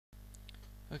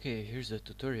Okay, here's a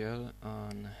tutorial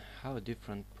on how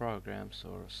different programs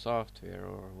or software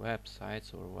or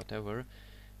websites or whatever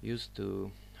used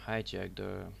to hijack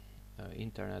the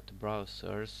internet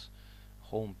browser's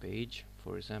homepage.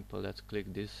 For example, let's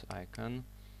click this icon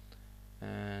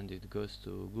and it goes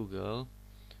to Google,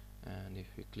 and if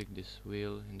we click this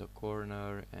wheel in the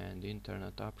corner and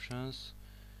internet options,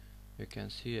 you can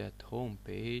see at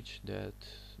homepage that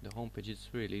the homepage is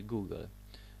really Google.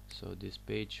 So this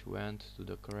page went to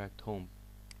the correct home.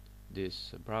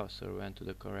 This browser went to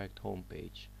the correct home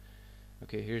page.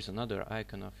 Okay, here's another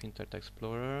icon of Internet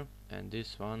Explorer, and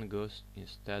this one goes,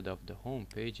 instead of the home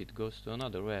page, it goes to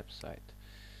another website.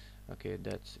 Okay,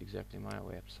 that's exactly my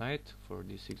website for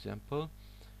this example.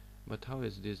 But how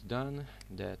is this done,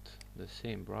 that the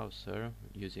same browser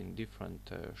using different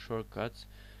shortcuts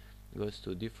goes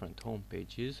to different home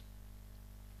pages?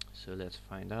 So let's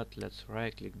find out. Let's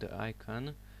right click the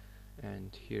icon,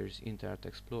 and here's Internet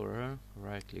Explorer.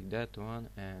 Right click that one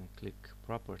and click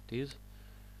Properties,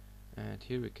 and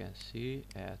here we can see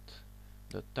at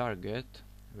the target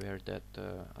where that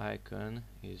icon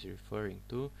is referring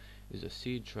to is a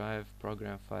C drive,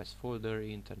 program files folder,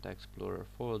 Internet Explorer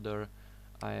folder,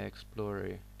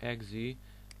 iExplorer exe,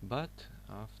 but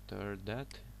after that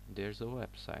there's a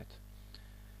website.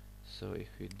 So if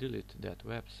we delete that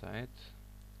website,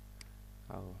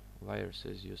 how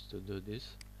viruses used to do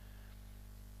this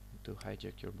to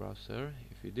hijack your browser,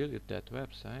 if you delete that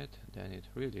website, then it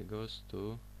really goes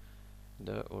to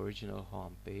the original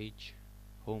homepage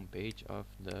of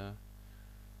the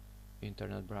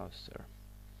internet browser.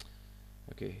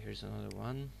 Okay, here's another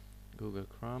one, Google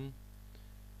Chrome.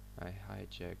 I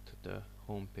hijacked the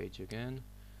homepage again,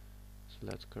 so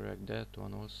let's correct that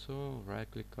one also. Right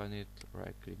click on it,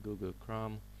 right click Google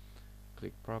Chrome,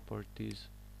 click Properties,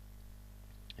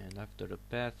 and after the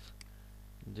path,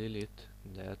 delete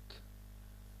that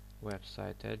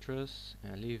website address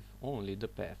and leave only the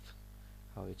path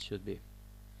how it should be.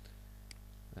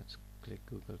 Let's click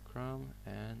Google Chrome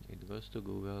and it goes to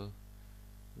Google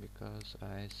because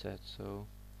I said so.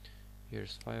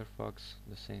 Here's Firefox,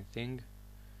 the same thing.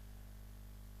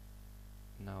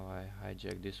 Now I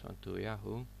hijack this one to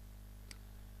Yahoo,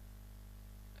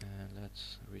 and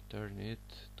let's return it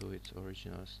to its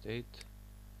original state.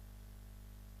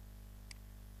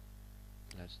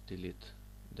 Let's delete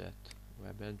that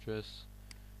web address,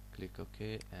 click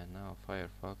OK, and now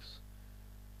Firefox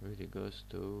really goes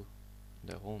to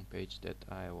the home page that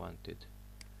I wanted.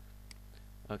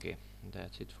 Okay,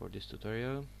 that's it for this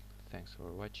tutorial. Thanks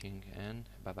for watching and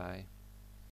bye bye.